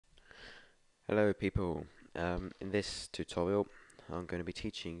Hello people, in this tutorial I'm going to be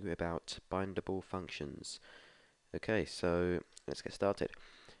teaching you about bindable functions. Okay, so let's get started.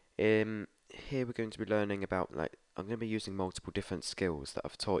 Here we're going to be learning about, I'm going to be using multiple different skills that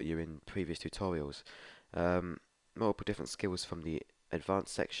I've taught you in previous tutorials. Um, Multiple different skills from the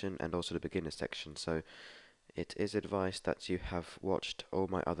advanced section and also the beginner section, so it is advised that you have watched all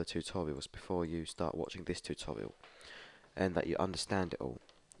my other tutorials before you start watching this tutorial, and that you understand it all.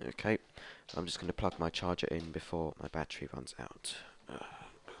 Okay, I'm just going to plug my charger in before my battery runs out.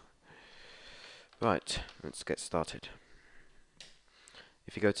 Right, let's get started.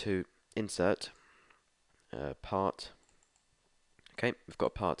 If you go to Insert, Part, okay, we've got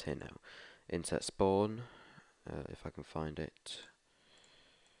a part here now. Insert Spawn, if I can find it.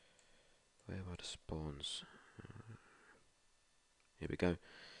 Where are the spawns? Here we go.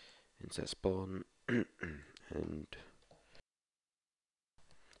 Insert Spawn, and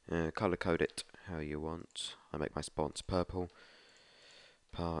color code it how you want. I make my spawns purple,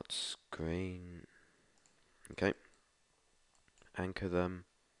 parts green. Okay, anchor them.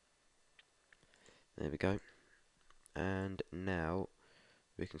 There we go. And now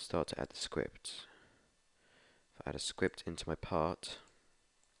we can start to add the script. If I add a script into my part,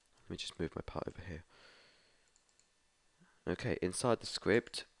 let me just move my part over here. Okay, inside the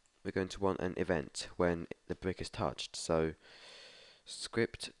script, we're going to want an event when the brick is touched. So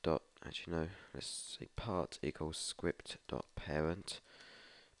script dot, actually no, let's say part equals script dot parent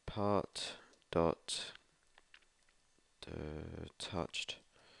part dot touched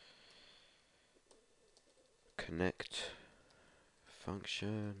connect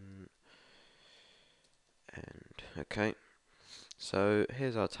function. And okay, so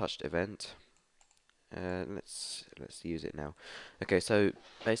here's our touched event. Let's use it now. Okay, so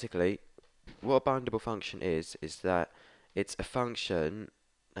basically, what a bindable function is that it's a function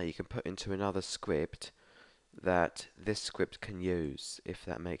that you can put into another script that this script can use, if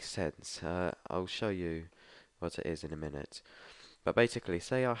that makes sense. I'll show you what it is in a minute. But basically,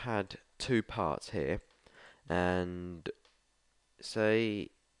 say I had two parts here, and say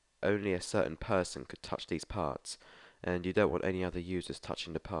only a certain person could touch these parts, and you don't want any other users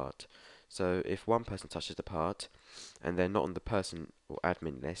touching the part. So if one person touches the part and they're not on the person or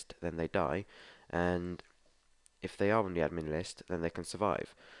admin list, then they die, and if they are on the admin list, then they can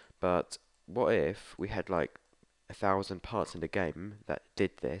survive. But what if we had like 1,000 parts in the game that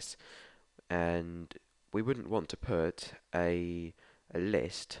did this, and we wouldn't want to put a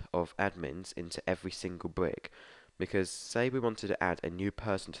list of admins into every single brick, because say we wanted to add a new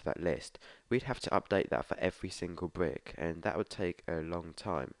person to that list, we'd have to update that for every single brick, and that would take a long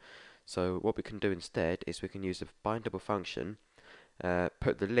time. So what we can do instead is we can use a bindable function,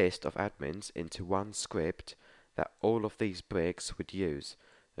 put the list of admins into one script that all of these bricks would use.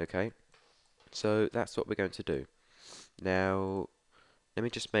 Okay, so that's what we're going to do. Now, let me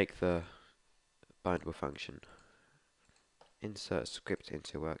just make the bindable function. Insert script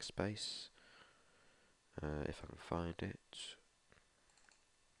into workspace, if I can find it.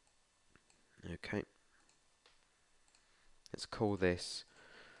 Okay, let's call this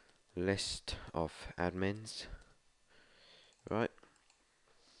list of admins, right?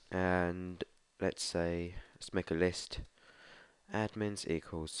 And let's make a list admins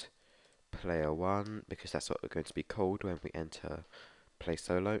equals player 1, because that's what we're going to be called when we enter play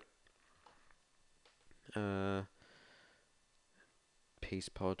solo. Peace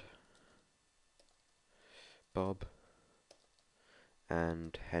Pod, Bob,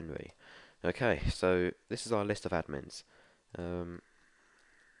 and Henry. Okay, so this is our list of admins.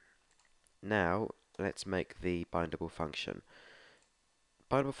 Now let's make the bindable function.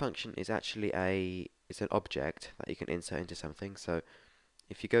 Bindable function is actually it's an object that you can insert into something. So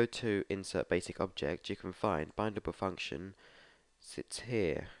if you go to insert basic object, you can find bindable function sits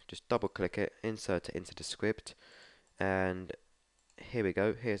here. Just double click it, insert it into the script, and here we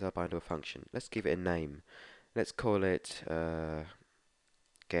go. Here's our bindable function. Let's give it a name. Let's call it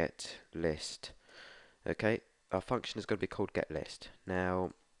get list. Okay, our function is going to be called get list.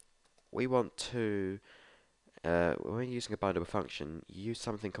 Now we want to when you're using a bindable function, you use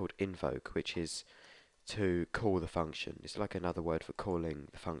something called invoke, which is to call the function. It's like another word for calling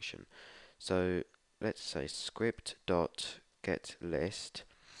the function. So let's say script dot get list.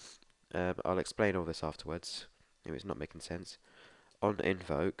 I'll explain all this afterwards if it's not making sense. On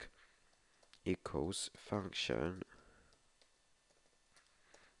invoke equals function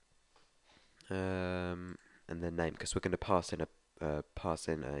and then name, because we're going to pass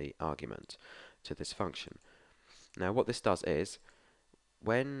in a argument to this function. Now what this does is,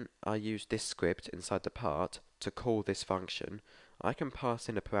 when I use this script inside the part to call this function, I can pass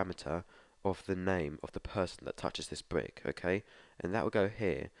in a parameter of the name of the person that touches this brick, okay? And that will go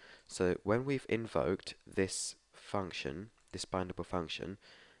here. So when we've invoked this function, this bindable function,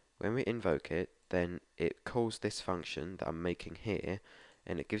 when we invoke it, then it calls this function that I'm making here,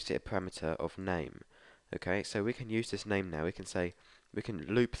 and it gives it a parameter of name. Okay, so we can use this name now. We can say, we can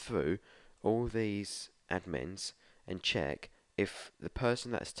loop through all these admins and check if the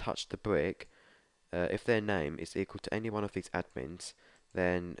person that has touched the brick, if their name is equal to any one of these admins,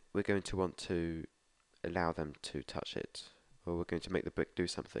 then we're going to want to allow them to touch it, or we're going to make the brick do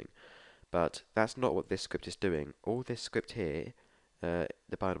something. But that's not what this script is doing. All this script here,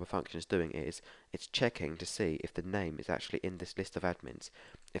 the bindable function is doing is, it's checking to see if the name is actually in this list of admins.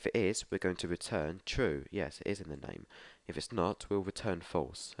 If it is, we're going to return true. Yes, it is in the name. If it's not, we'll return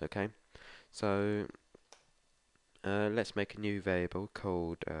false. Okay? So, let's make a new variable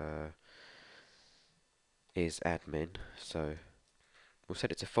called isAdmin. So, we'll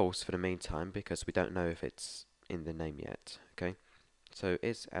set it to false for the meantime because we don't know if it's in the name yet. Okay? So,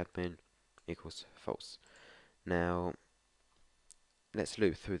 isAdmin equals false. Now, let's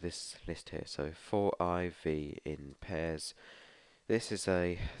loop through this list here. So for IV in pairs, this is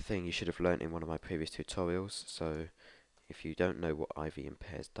a thing you should have learnt in one of my previous tutorials. So if you don't know what IV in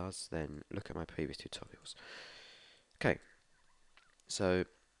pairs does, then look at my previous tutorials. Okay, so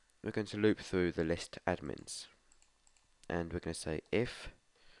we're going to loop through the list admins, and we're going to say if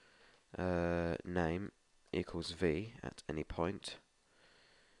name equals v at any point,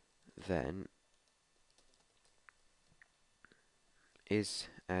 then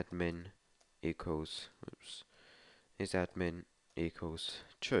isAdmin equals isAdmin equals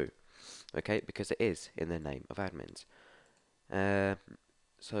true. Okay, because it is in the name of admins.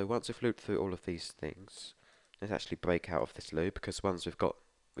 So once we've looped through all of these things, let's actually break out of this loop, because once we've got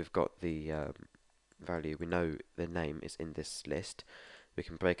the value, we know the name is in this list, we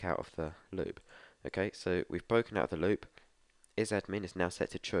can break out of the loop. Okay, so we've broken out of the loop. isAdmin is now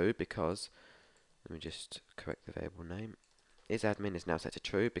set to true because, let me just correct the variable name. isAdmin is now set to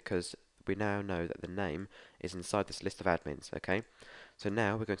true because we now know that the name is inside this list of admins. Okay, so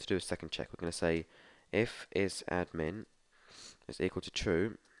now we're going to do a second check. We're going to say if isAdmin is equal to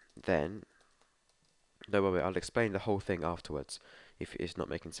true, then, don't worry, I'll explain the whole thing afterwards if it's not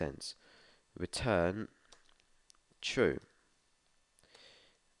making sense. Return true,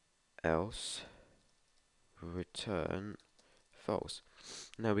 else return false.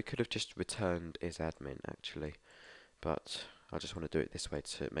 Now we could have just returned isAdmin actually, but I just want to do it this way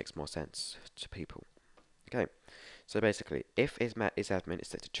so it makes more sense to people. Okay, so basically, if isAdmin is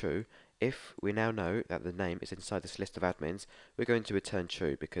set to true, if we now know that the name is inside this list of admins, we're going to return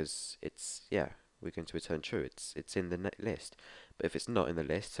true because it's, yeah, we're going to return true. It's in the list. But if it's not in the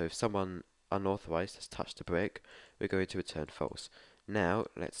list, so if someone unauthorized has touched the brick, we're going to return false. Now,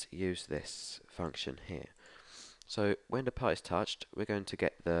 let's use this function here. So when the part is touched, we're going to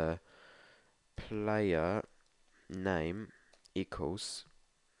get the player name equals,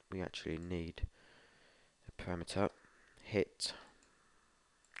 we actually need a parameter, hit,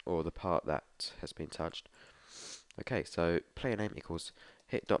 or the part that has been touched. Okay, so player name equals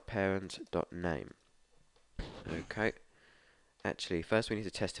hit.parent.name. Okay, actually, first we need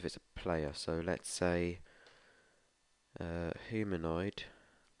to test if it's a player. So let's say humanoid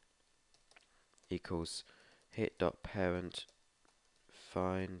equals hit.parent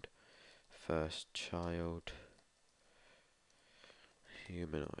find first child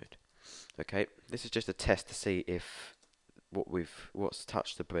humanoid. Okay, this is just a test to see if what's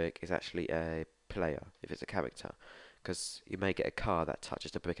touched the brick is actually a player, if it's a character, because you may get a car that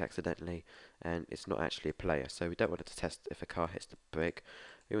touches the brick accidentally and it's not actually a player. So we don't want it to test if a car hits the brick,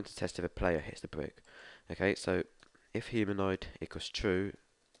 we want to test if a player hits the brick. Okay, so if humanoid equals true,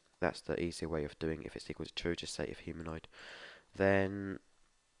 that's the easier way of doing it. If it's equal to true, just say if humanoid. Then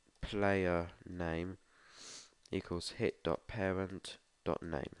player name equals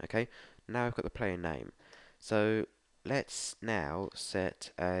hit.parent.name. Okay, now I've got the player name. So let's now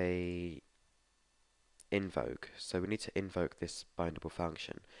set a invoke. So we need to invoke this bindable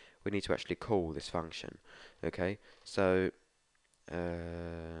function. We need to actually call this function. Okay, so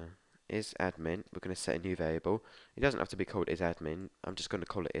isAdmin, we're going to set a new variable. It doesn't have to be called isAdmin. I'm just going to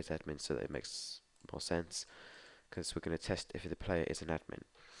call it isAdmin so that it makes more sense, because we're going to test if the player is an admin.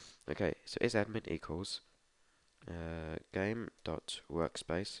 Okay, so isAdmin equals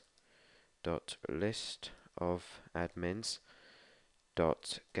game.workspace.list of admins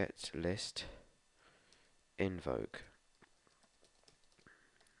dot get list invoke,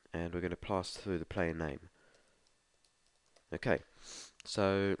 and we're going to pass through the player name. Okay,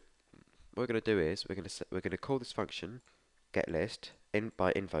 so what we're going to do is we're going to call this function get list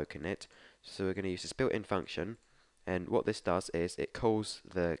by invoking it. So we're going to use this built-in function, and what this does is it calls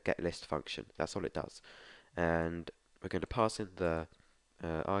the get list function. That's all it does. And we're going to pass in the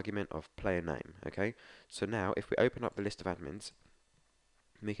argument of player name. Okay, so now if we open up the list of admins,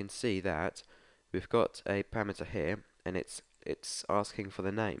 we can see that we've got a parameter here, and it's asking for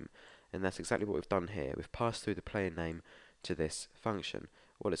the name, and that's exactly what we've done here. We've passed through the player name to this function.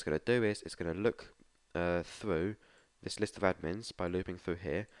 What it's going to do is it's going to look through this list of admins by looping through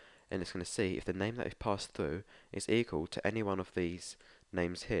here, and it's going to see if the name that we've passed through is equal to any one of these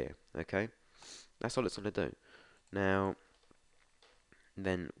names here. Okay, that's all it's going to do. Now,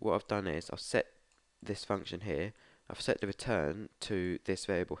 then what I've done is I've set this function here. I've set the return to this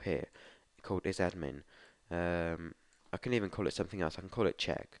variable here called isAdmin. I can even call it something else. I can call it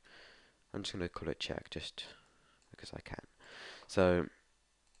check. I'm just going to call it check just because I can. So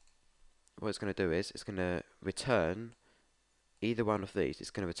what it's going to do is it's going to return either one of these.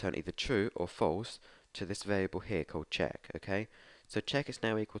 It's going to return either true or false to this variable here called check. Okay, so check is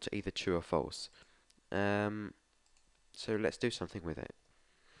now equal to either true or false. So let's do something with it.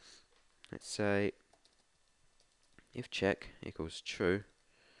 Let's say if check equals true,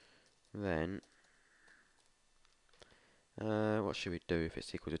 then what should we do if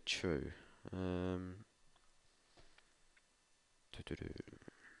it's equal to true?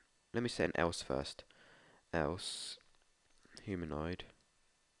 Let me set an else first. Else humanoid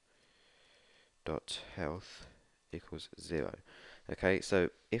dot health equals 0. Okay, so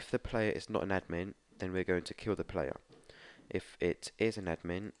if the player is not an admin, then we're going to kill the player. If it is an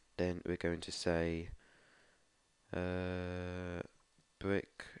admin, then we're going to say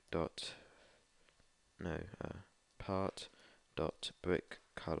brick dot no part dot brick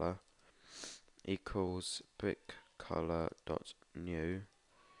color equals brick color dot new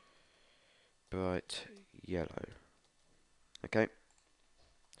bright yellow. Okay,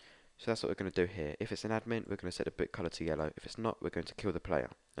 so that's what we're going to do here. If it's an admin, we're going to set the brick color to yellow. If it's not, we're going to kill the player.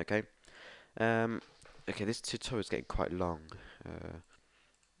 Okay. Okay, this tutorial is getting quite long.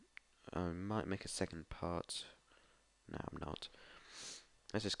 I might make a second part. No, I'm not.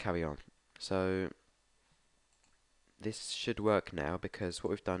 Let's just carry on. So this should work now, because what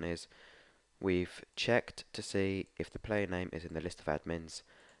we've done is we've checked to see if the player name is in the list of admins,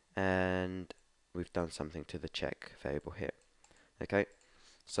 and we've done something to the check variable here. Okay,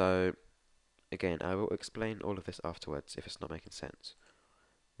 so again, I will explain all of this afterwards if it's not making sense.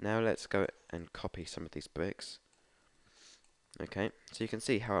 Now let's go and copy some of these bricks. Okay, so you can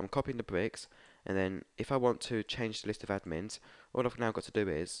see how I'm copying the bricks, and then if I want to change the list of admins, all I've now got to do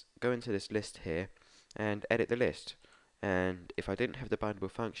is go into this list here and edit the list. And if I didn't have the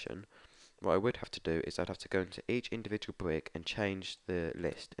bindable function, what I would have to do is I'd have to go into each individual brick and change the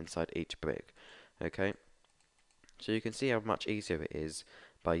list inside each brick. Okay, so you can see how much easier it is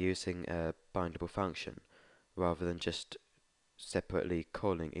by using a bindable function rather than just separately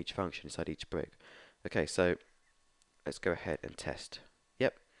calling each function inside each brick. Okay, so let's go ahead and test.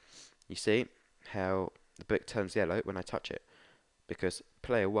 Yep, you see how the brick turns yellow when I touch it, because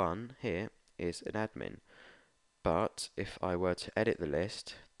player 1 here is an admin. But if I were to edit the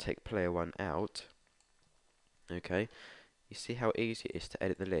list, take player 1 out, okay, you see how easy it is to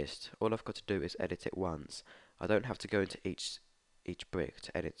edit the list. All I've got to do is edit it once. I don't have to go into each brick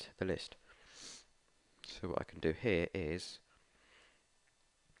to edit the list. So what I can do here is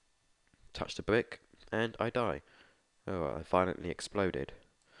touch the brick and I die. Oh, I violently exploded.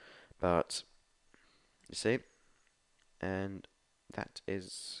 But you see, and that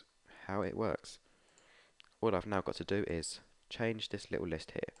is how it works. All I've now got to do is change this little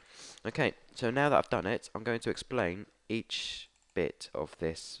list here. Okay, so now that I've done it, I'm going to explain each bit of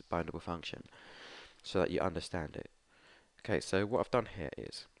this bindable function so that you understand it. Okay, so what I've done here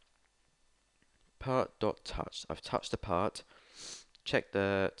is part.touch. I've touched the part, checked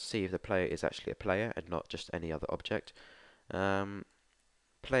to see if the player is actually a player and not just any other object.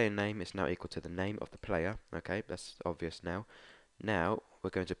 Player name is now equal to the name of the player. Okay, that's obvious now. Now we're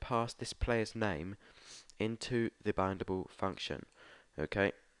going to pass this player's name into the bindable function.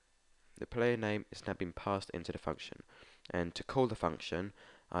 Okay, the player name is now being passed into the function, and to call the function,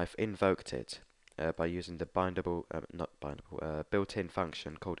 I've invoked it by using the built-in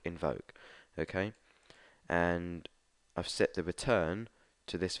function called invoke. Okay, and I've set the return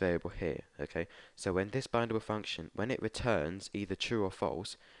to this variable here. Okay, so when this bindable function, when it returns either true or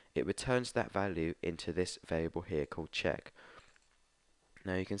false, it returns that value into this variable here called check.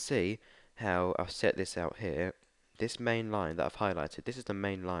 Now you can see how I've set this out here. This main line that I've highlighted, this is the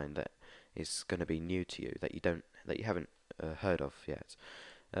main line that is going to be new to you, that you haven't heard of yet.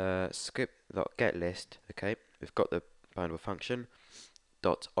 Script.getList. Okay, we've got the bindable function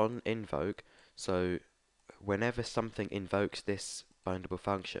dot on invoke. So whenever something invokes this bindable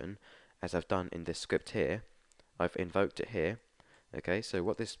function, as I've done in this script here, I've invoked it here. Okay, so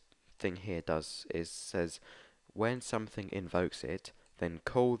what this thing here does is says when something invokes it, then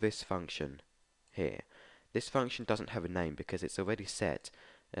call this function here. This function doesn't have a name because it's already set.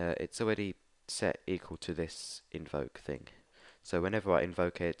 It's already set equal to this invoke thing. So whenever I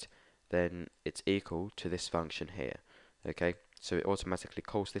invoke it, then it's equal to this function here. Okay, so it automatically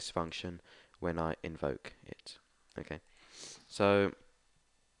calls this function when I invoke it. Okay, so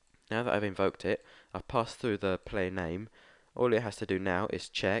now that I've invoked it, I've passed through the player name. All it has to do now is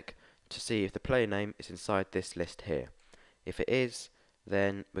check to see if the player name is inside this list here. If it is,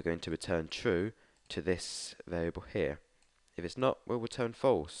 then we're going to return true to this variable here. If it's not, we'll return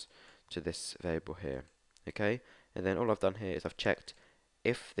false to this variable here. Okay, and then all I've done here is I've checked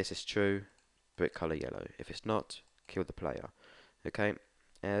if this is true, brick color yellow. If it's not, kill the player. Okay,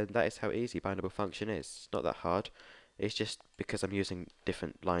 and that is how easy bindable function is. It's not that hard. It's just because I'm using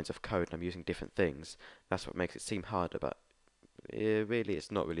different lines of code and I'm using different things. That's what makes it seem harder, but really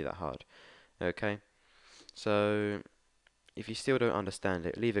it's not really that hard. Okay, so if you still don't understand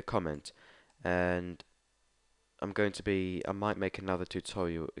it, leave a comment, and I might make another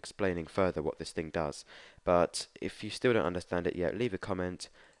tutorial explaining further what this thing does. But if you still don't understand it yet, leave a comment,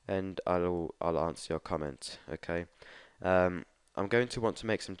 and I'll answer your comment. Okay. I'm going to want to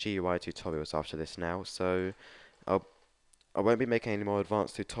make some GUI tutorials after this now, so I'll I won't be making any more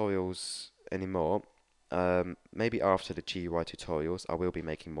advanced tutorials anymore. Maybe after the GUI tutorials, I will be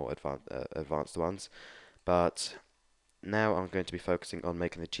making more advanced ones, but now I'm going to be focusing on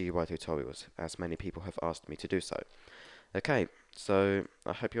making the GUI tutorials, as many people have asked me to do so. Okay, so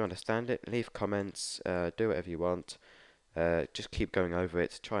I hope you understand it. Leave comments, do whatever you want. Just keep going over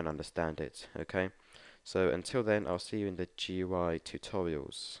it, try and understand it. Okay, so until then, I'll see you in the GUI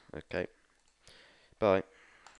tutorials. Okay, bye.